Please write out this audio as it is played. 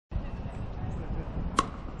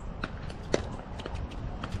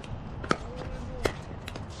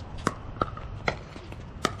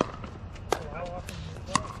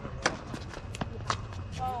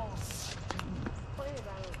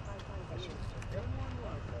One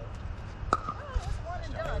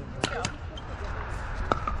and done.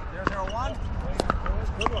 Here we go. 0-0-1.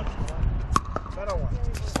 Good one. Better one.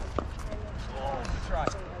 Oh, good try.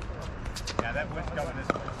 Yeah, that wind's coming this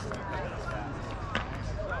way.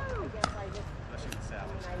 Especially with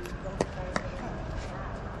Sally.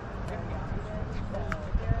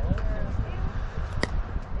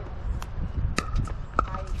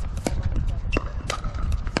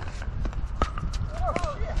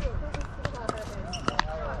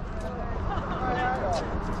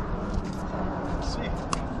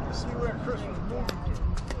 See where Chris was moving to.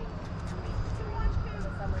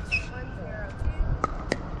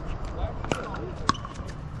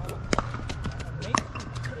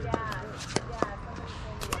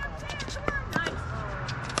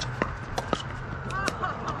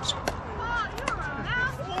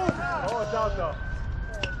 Oh, it's out though.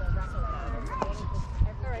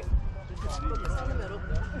 Alright. Focus on the middle.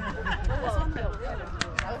 Focus on the middle.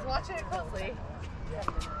 I was watching it closely.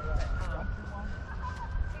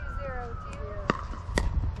 2-0-2.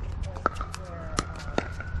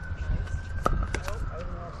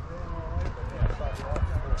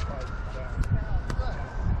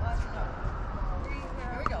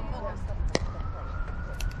 Here we go. Focus.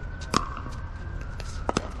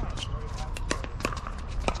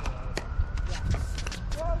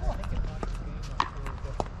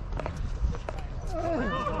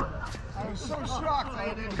 I was so shocked I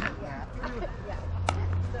didn't hit that.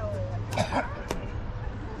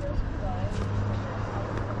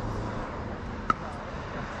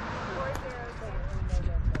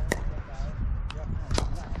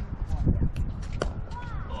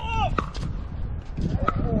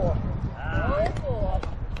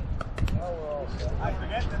 I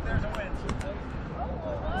forget that there's a wind.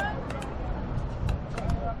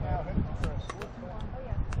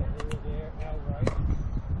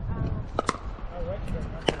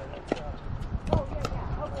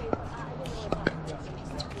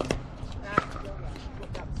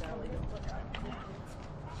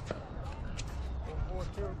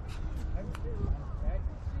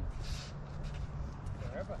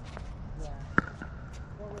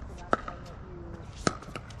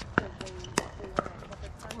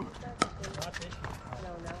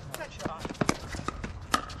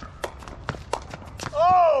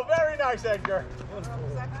 Oh, very nice, Edgar.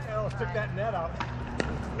 I almost took that net out.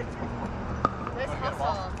 Nice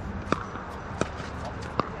hustle.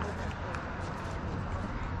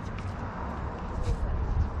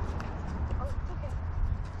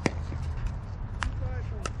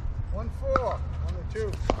 One 4 on the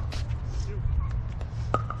 2.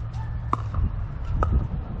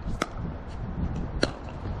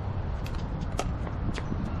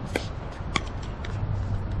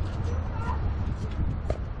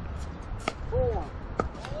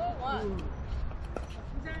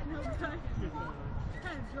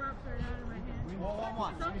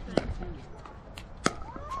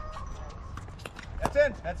 That's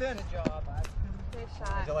in. That's in. Good job. Nice shot.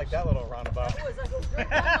 How'd you like that little roundabout? That was a good one.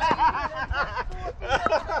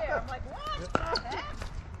 I'm like, what the heck?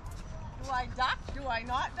 Do I duck? Do I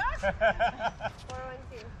not duck?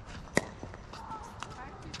 4-1-2.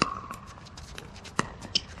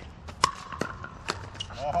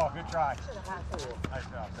 Oh, good try. Nice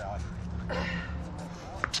job, Sally.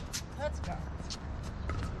 Let's go.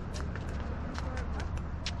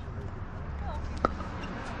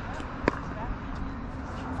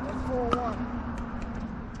 That's 4-1.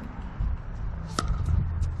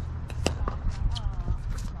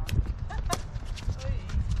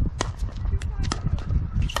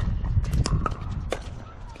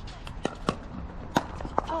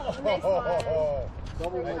 Oh, nice one.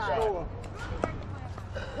 Double Good my shot. score.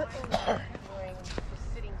 Just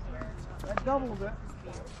sitting here. That doubled it.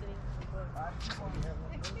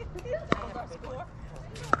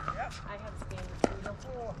 I have a standing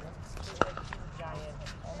 4. She's a giant.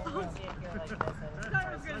 You can see it here like this. And I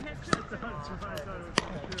was going to hit Kristen. Help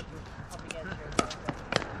you guys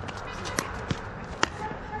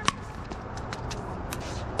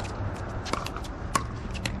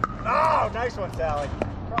Oh, nice one, Sally.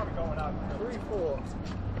 Probably going out. 3-4.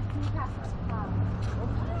 I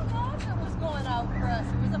don't know if it was going out for us.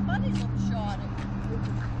 It was a funny little shot. It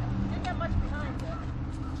didn't get much behind it.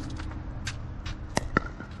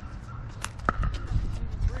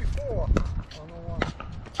 3-4 on the 1.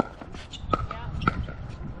 Yeah.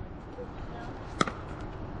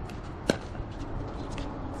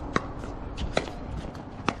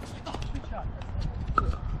 Good shot.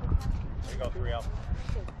 There you go, 3 out.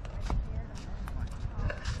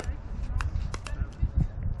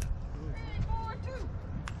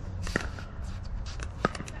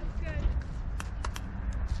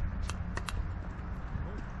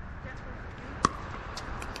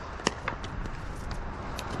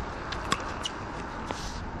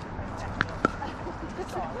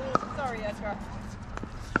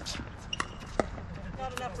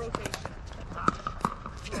 Not enough rotation.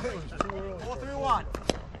 4-3-1.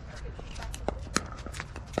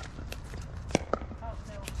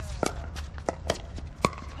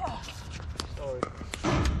 Sorry. I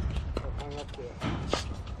hung up there.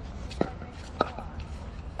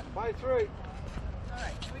 5-3. All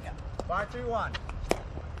right, here we go. 5-3-1.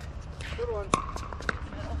 Good one.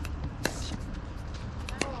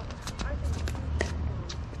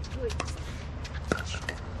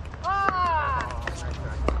 Ah!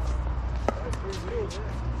 5-3-2.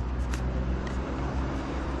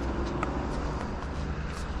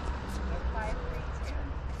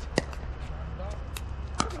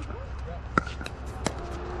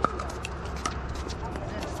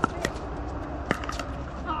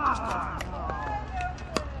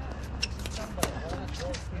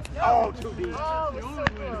 Oh, too deep. Oh, it's so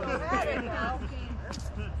close. Had it now.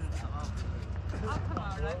 Oh, come on.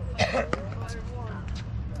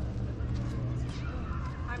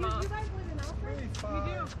 Hi, Mom. You guys live in Alfred? We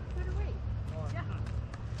do. So do we. Yeah.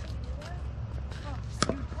 Oh,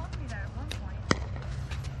 you told me that at one point.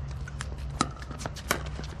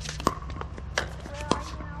 Where are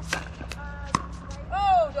you in Alfred?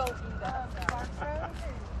 Oh, don't do that. Park Road?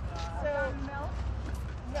 So, Milk?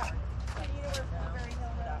 Yeah. So you know where Blueberry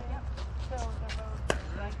Hill Road is? So the road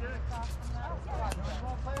right across from that?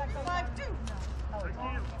 Oh, 5-2.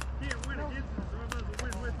 Can't win against them, so I might as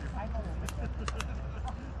well win with you.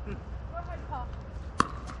 Go ahead, Paul.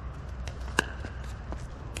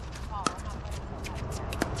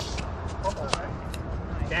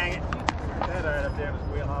 Dang it. That's right up there in his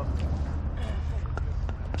wheelhouse.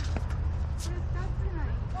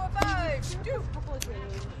 Four, 5-2. Couple of days.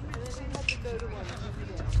 And then we had to go to one.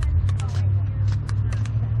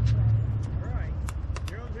 Alright.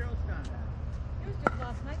 0-0 stand. It was just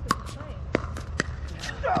last night that we played.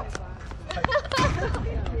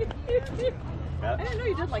 I didn't know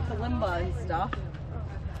you did like the limba and stuff.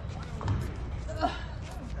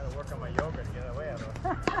 Gotta work on my yoga to get away out of it.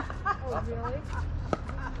 Oh, really?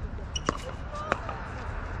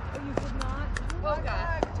 Oh, you did not? Yoga.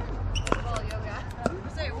 Well, yoga. I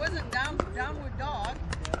say it wasn't downward dog.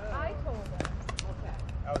 I told him.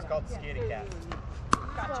 That was called the scaredy cat.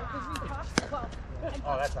 Well, because we talked, well,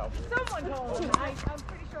 Oh, that's how. someone told him. I'm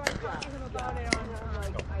pretty sure I talked to him about it on,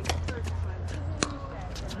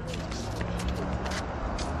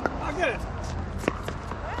 I'll get it.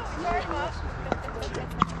 Very much.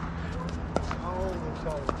 Oh,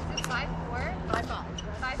 sorry. 5-4. 5-5.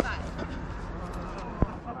 5-5.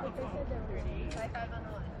 5-5 on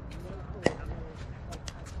the line.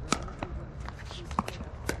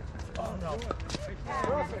 Oh, no.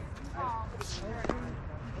 Perfect.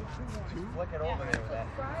 Flick it over there with that.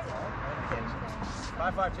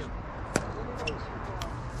 5-5-2.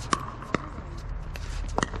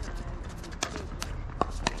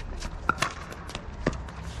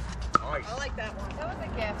 Nice. I like that one. That was a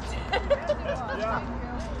gift. Yeah.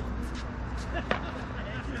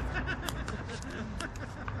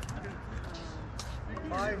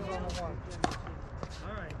 Five on the one.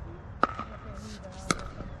 Alright.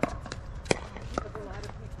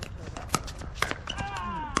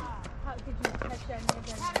 how did you catch that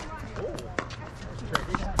nigga?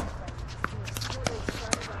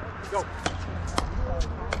 Go.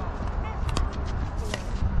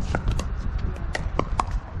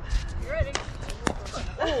 You ready?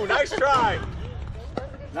 Ooh, nice try.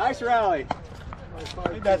 Nice rally. I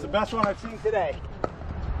think that's the best one I've seen today.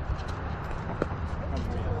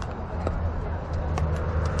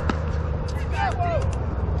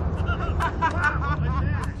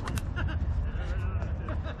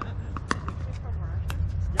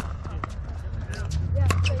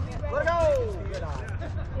 Let go. Good eye.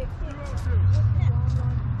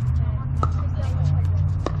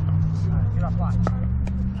 Get off line.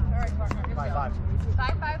 All right, partner. Here we 5-5. go.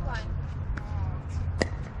 5-5 line.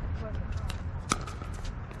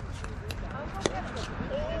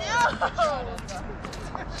 No!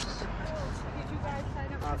 Did you guys sign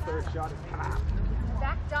up Our for third that? shot is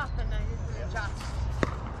Backed up and I didn't adjust.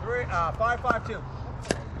 5-5-2.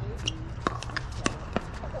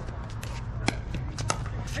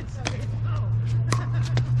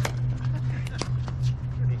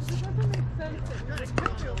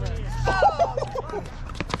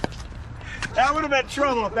 That would have been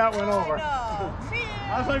trouble if that went over.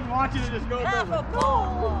 I was like watching it just go Half over. a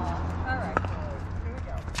ball. All right. Here we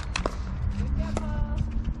go. Good job, Paul.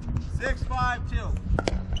 6-5-2.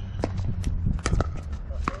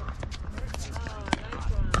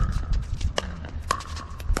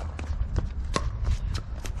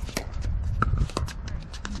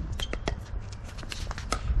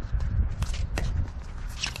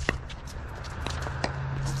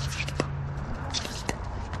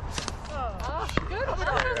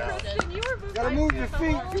 moved your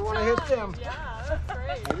feet. You want to hit them. Yeah, that's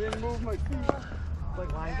great. I didn't move my feet.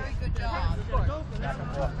 Like line Very good job. 7-5-2.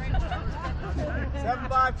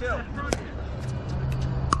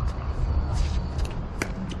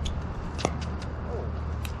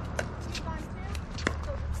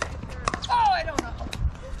 Oh, I don't know.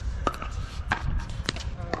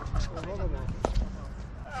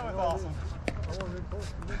 That was awesome.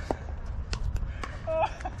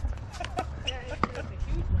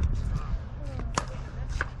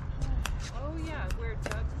 Oh yeah, where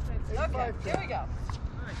Doug said. Okay, here we go.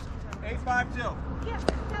 8-5-2. Yeah,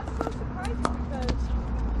 that's so surprising because.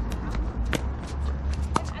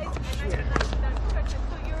 And that's question.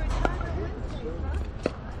 So you're in town on Wednesdays,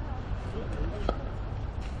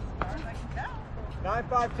 huh?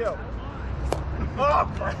 9-5-2.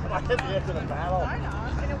 Oh, crap. I hit the edge of the battle. I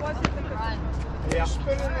know. And it wasn't the run. Yeah.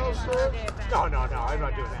 Spinning those serves? No, I'm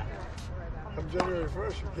not doing that. Come January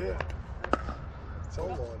 1st, you can't. It's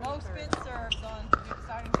all on. No spin serves on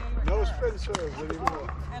starting January No 1st. spin serves anymore.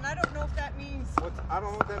 And I don't know if that means. I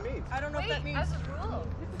don't know what that means. I don't know if that means. As a rule.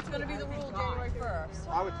 It's going to be the rule January 1st.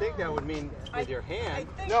 I would think that would mean with your I hand.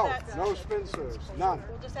 think No, that's. no spin serves. None.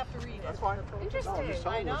 We'll just have to read it. That's fine. Interesting. No, I'm just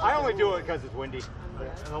telling you. I only do it because it's windy.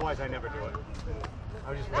 Otherwise, I never do it.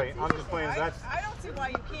 I'm just playing. That's. I don't see why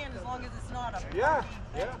you can as long as it's not a. Yeah.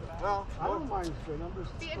 Well, I don't mind spin. I'm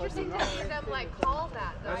just It'd be interesting to see them like call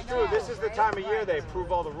that. Though. that's true. This is the time of year they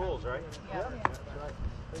approve all the rules, right? Yeah.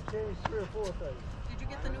 They changed 3 or 4 things. Did you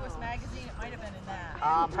get the newest magazine? It might have been in that.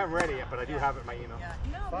 I haven't read it yet, but I do have it in my email. Yeah.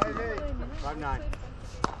 5-8. 5-9.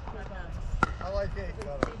 I like 8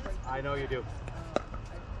 better. I know you do.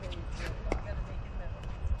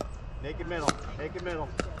 Naked middle. Naked middle.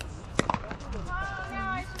 Oh, no,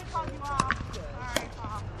 I should have called you off. Sorry,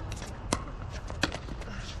 Paul.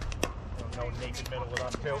 No naked middle with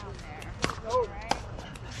us too. No.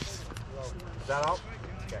 Is that all?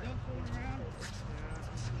 Okay.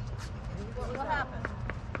 What happened?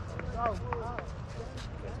 No.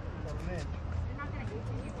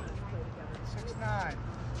 6-9.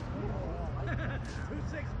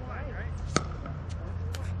 2-6-1, right?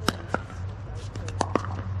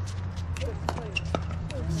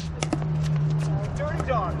 Dirty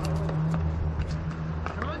dog.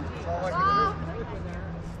 That's all I can do.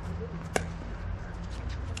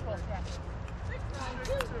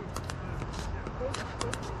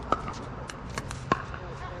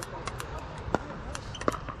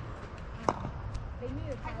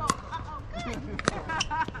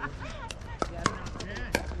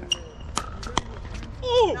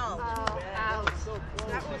 Ooh! No. Ouch.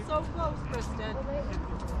 That was so close, Kristen.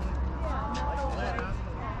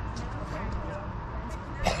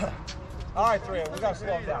 All right, 3. We gotta slow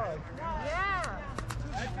down. Yeah.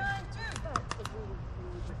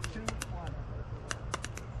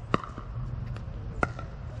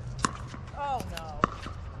 Oh no.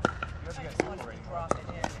 I just wanted to drop it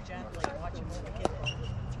in gently and watch him hit it.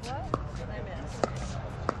 What? I missed.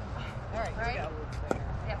 All right, here we go.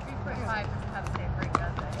 Yeah, 3.5 doesn't have the same ring,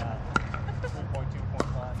 does it?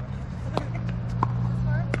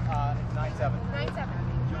 9-7. 9.7.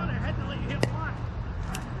 John, I had to let you hit one.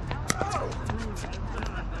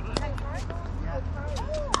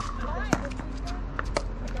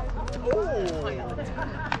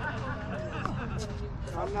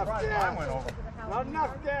 Not enough Mine gas. went over. Not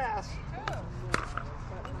enough gas.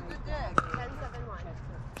 Good dig. 10.7.1.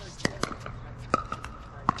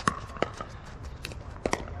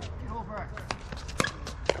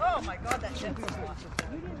 Oh my God, that hit was awesome.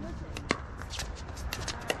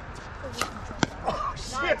 Oh,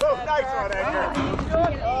 shit. Oh, nice one, Edgar.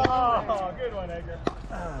 Oh, good one, Edgar.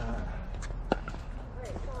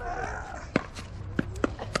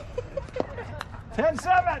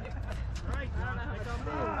 10-7.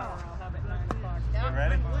 You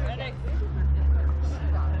ready? Ready?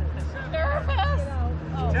 Nervous?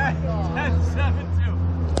 Oh, 10-7-2.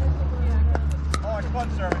 Oh, it's fun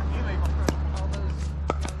serving. Illegal.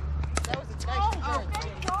 that was a nice turn.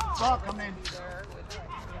 Ball come in.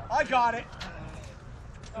 I got it.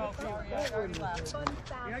 Oh, sorry, I already left.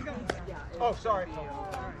 Oh, sorry.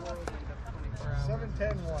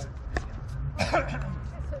 7-10-1.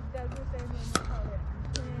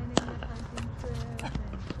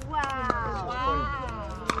 Wow.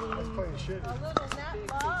 That's playing shitty. A little net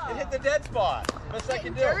ball. It hit the dead spot. Best I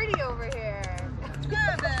can do. Dirty over here.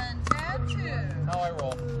 7-10-2. How I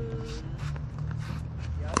roll.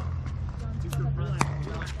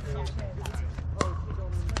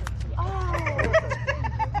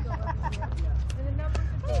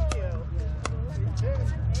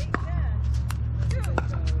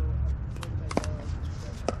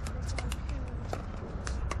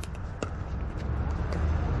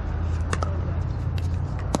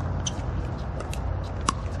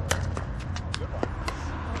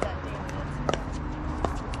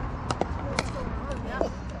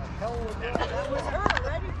 That was her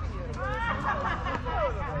ready for you.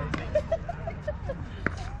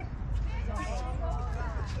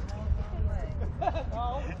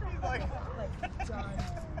 He's like,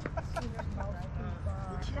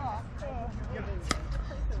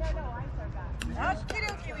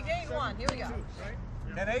 Okie we gained one. Here we go.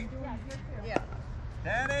 10-8? Yeah.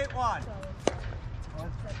 10-8-1.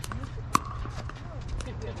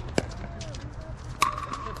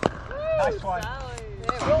 Nice one.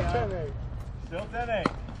 Still 10-8. Still 10-8.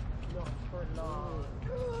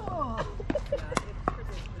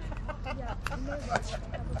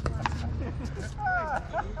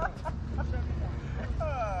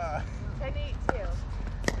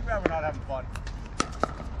 Too bad we're not having fun.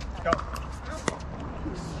 Go.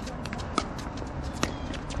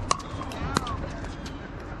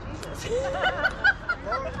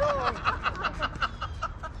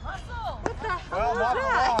 Well, not for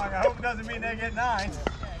long. I hope it doesn't mean they get 9.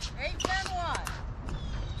 8-10-1.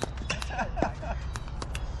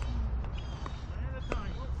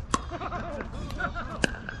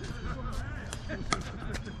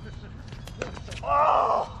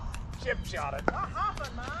 Oh! Chip shot it. What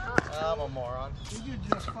happened, Mom? I'm a moron. You did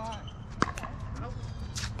just fine.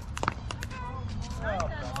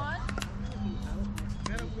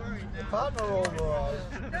 Partner overall.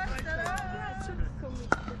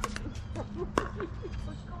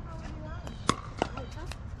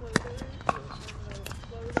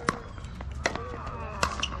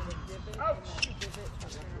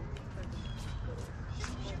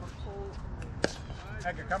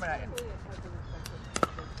 Edgar, coming at you.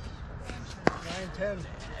 9-10.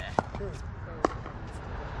 2.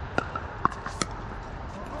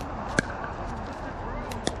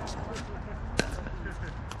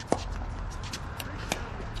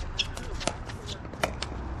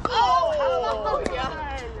 Oh,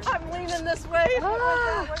 yeah. I'm leaning this way. That way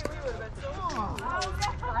we would have been so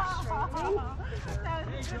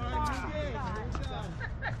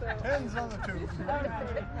Tens on the 2.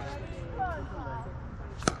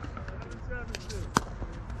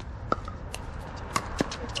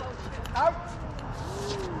 Out.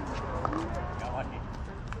 Got lucky.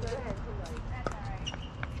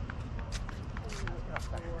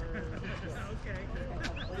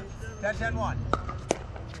 10-10-1.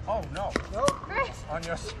 Oh no. Nope. On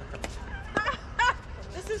your.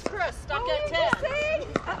 This is Chris, stuck at 10.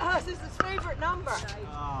 This is his favorite number.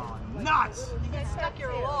 Oh, nuts! You get stuck here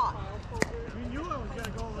a lot. You knew I was going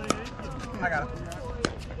to go late. I got it.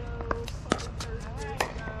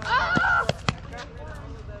 Ah!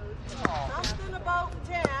 Something about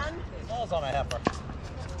 10. Ball's on a heifer.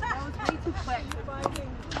 That was way too quick.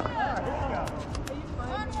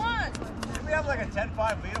 1-1. Did we have like a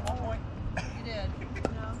 10-5 lead at one point? You did.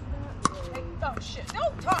 Hey, oh shit!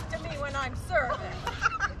 Don't talk to me when I'm serving.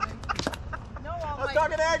 No, all I was my.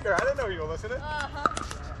 talking to Edgar. I didn't know you were listening.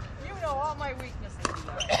 You know all my weaknesses.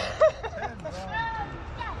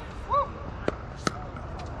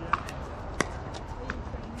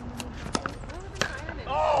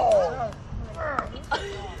 Oh!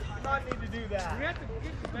 Not need to do that. We have to get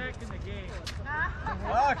you back in the game.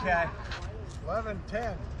 Okay.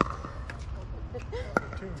 11-10.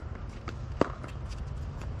 2.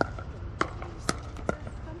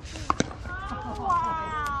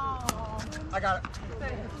 I got it.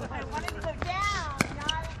 I wanted to go down.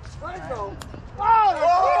 Let it go.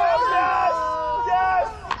 Oh, yes! Yes!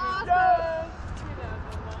 Yes!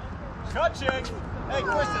 Touching. Hey,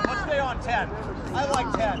 Kristen, let's stay on 10. I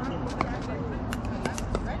like 10.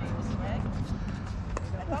 Ready to swing.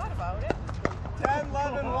 I thought about it. 10,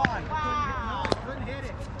 11, 1. Couldn't hit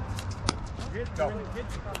it. Go.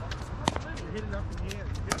 You're hitting up in the air.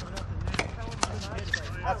 You're hitting it up in the air.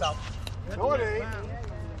 That's out. No, it ain't.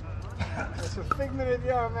 It's a figment of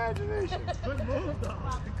your imagination. Good move, though.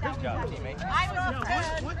 Good job, teammate. I was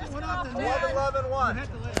 10. What off the 11, net? 11, You 1. had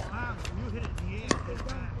to let it fly. When you hit it in the air, it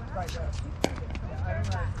fly. Right there.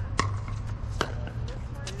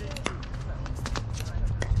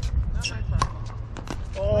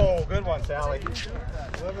 Oh, good one, Sally.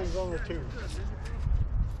 11's on the 2.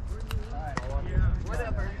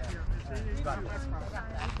 Whatever.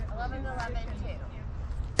 11-11-2.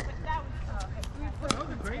 That was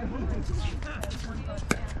a great move.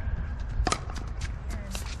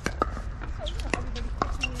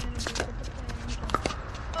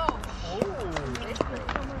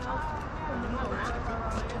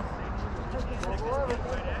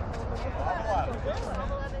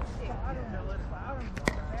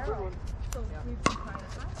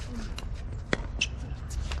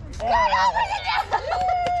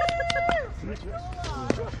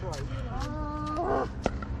 Just right.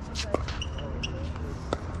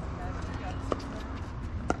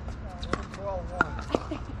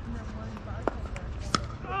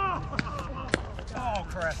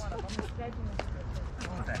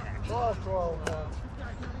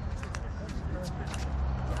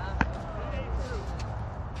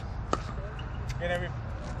 Get every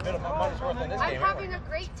bit of my money's worth in this I'm game. having a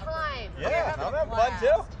great time. Yeah, I'm having fun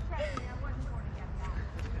too.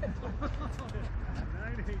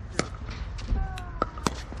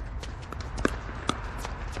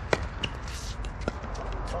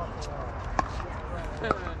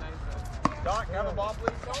 Doc, have a ball,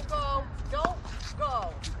 please. Don't go. Don't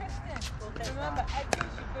go. Kristen, remember,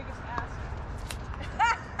 Edgar's your biggest asset.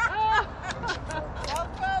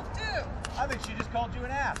 Don't go, too. I think she just called you an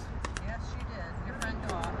ass. Yes, she did. Your friend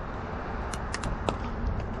dog.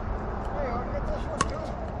 Hey, I'll get this one too.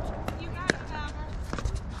 You got it, Tom.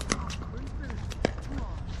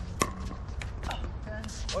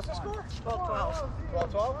 What's the score? 12-12.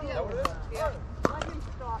 12-12? Is that what it is? Yeah. Let him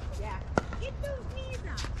stop. Yeah. Get those knees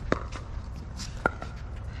up.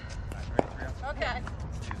 Okay.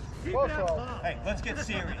 Hey, let's get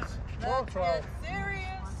serious. Let's get serious.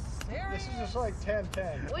 This is just like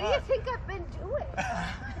 10-10. What do you think I've been doing?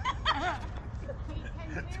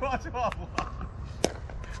 12-12.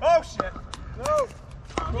 Oh, shit. No.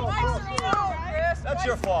 Nice throw, Chris. That's Nice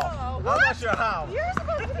your fault. throw. I'm not sure how. You're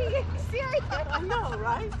supposed to be serious. I know,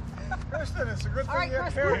 right? Kristen, it's a good All thing right, you're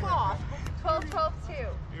Chris, carrying move off. 12-12-2.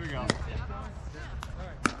 Here we go.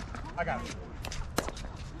 I got it.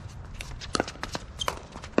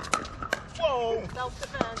 Whoa!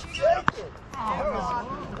 Self-defense. That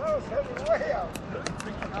was heading way out.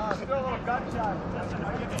 Still a little gunshot. I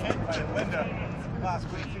get hit by Linda last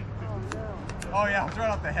week. Oh yeah, it was right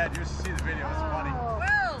off the head. You should see the video. It's funny.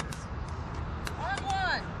 Wills. On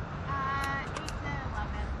one. 8 to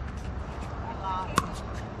 11. I lost.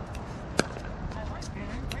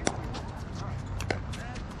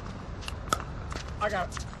 I got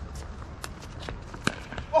it.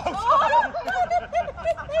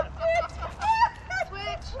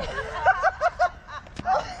 Switch.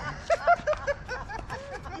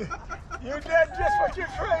 You did just what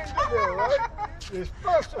you're trained to do, right? You're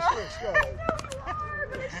supposed to switch guys.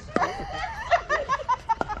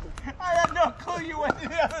 I had no clue you went to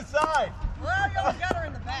the other side. Well, you only got her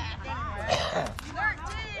in the back anyway. 13.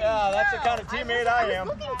 Yeah, that's the kind of teammate I am.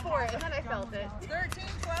 I was looking for it and then I felt it. 13,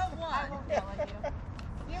 12, 1.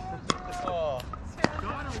 Oh.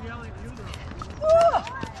 Don will yell at you though.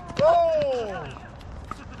 Oh!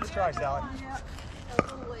 Good try, Sally.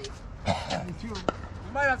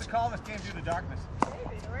 We might have to call this game due to darkness.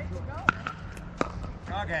 Maybe, they're ready to go.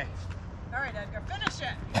 Okay. All right, Edgar, finish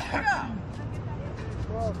it. Here we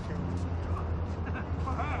go. 12-2.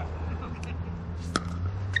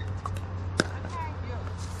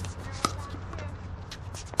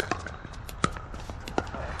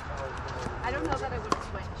 I don't know that I would have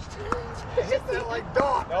switched. Hit that like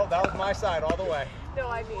dog. No, that was my side all the way. No,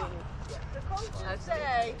 I mean, I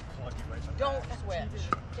say, don't switch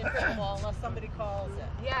in pickleball unless somebody calls it.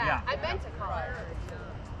 yeah, I meant to call it.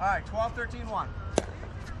 All right, 12-13-1.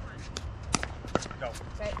 Go.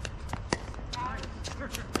 Okay.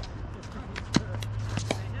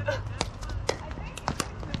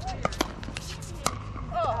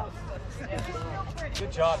 Oh,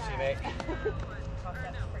 Good job, teammate.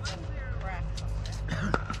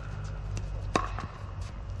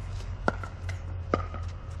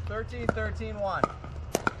 13-13-1.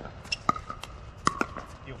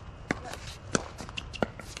 You.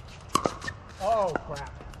 Oh,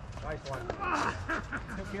 crap. Nice one.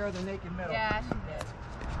 Took care of the naked middle. Yeah, she did.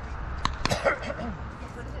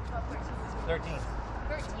 What is it, 12, 13? 13.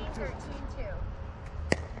 13, 13,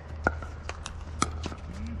 2.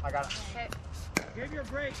 I got it. Okay. Give you a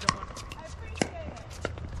break, Don. I appreciate it.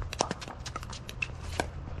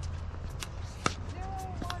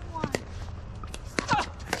 0-1-1.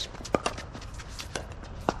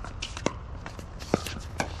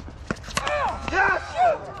 Yes!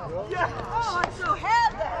 Yes! Oh, I so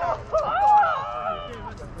had that.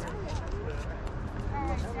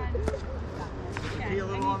 Be a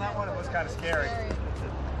little on that one. It was kind of scary.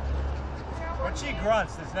 When she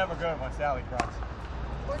grunts, it's never good when Sally grunts.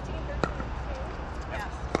 14, 13, 2.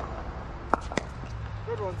 Yes.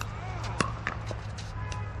 Good one.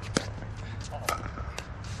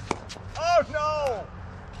 Oh no!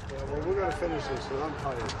 Yeah, well, we're going to finish this, so I'm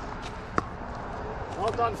tired.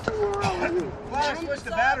 All done fooling around with you. Glad I switched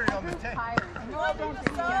the battery on the tape. I need a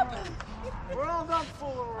sub. We're all done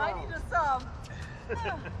fooling I around. need a sub.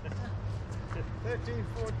 13,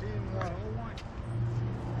 14, 1.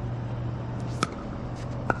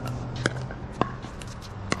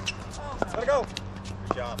 Let it go.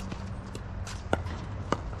 Good job.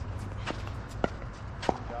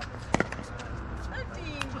 Good job.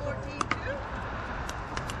 13, 14, 2.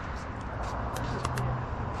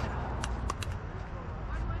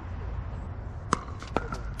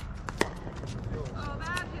 Oh,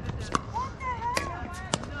 that hit it. What the heck?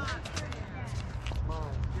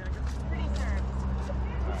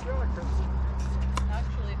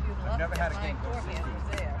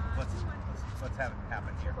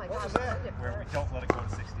 was that? Where we don't let it go to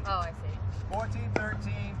 60. Oh, I see. 14,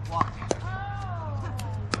 13, block.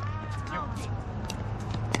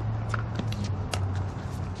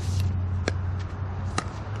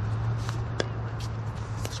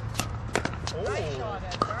 Nice shot,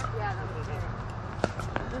 Edgar. Yeah, that was good.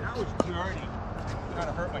 That was dirty. Trying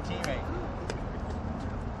to hurt my teammate.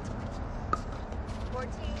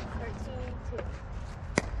 14, 13, 2.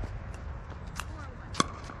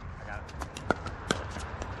 I got it.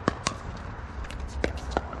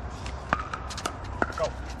 Go.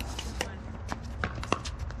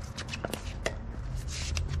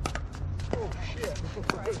 Oh, shit.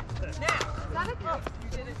 Now. Is that a Oh, you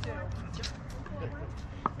did it too.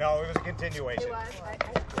 No, it was a continuation. It was.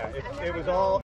 Yeah, it was all.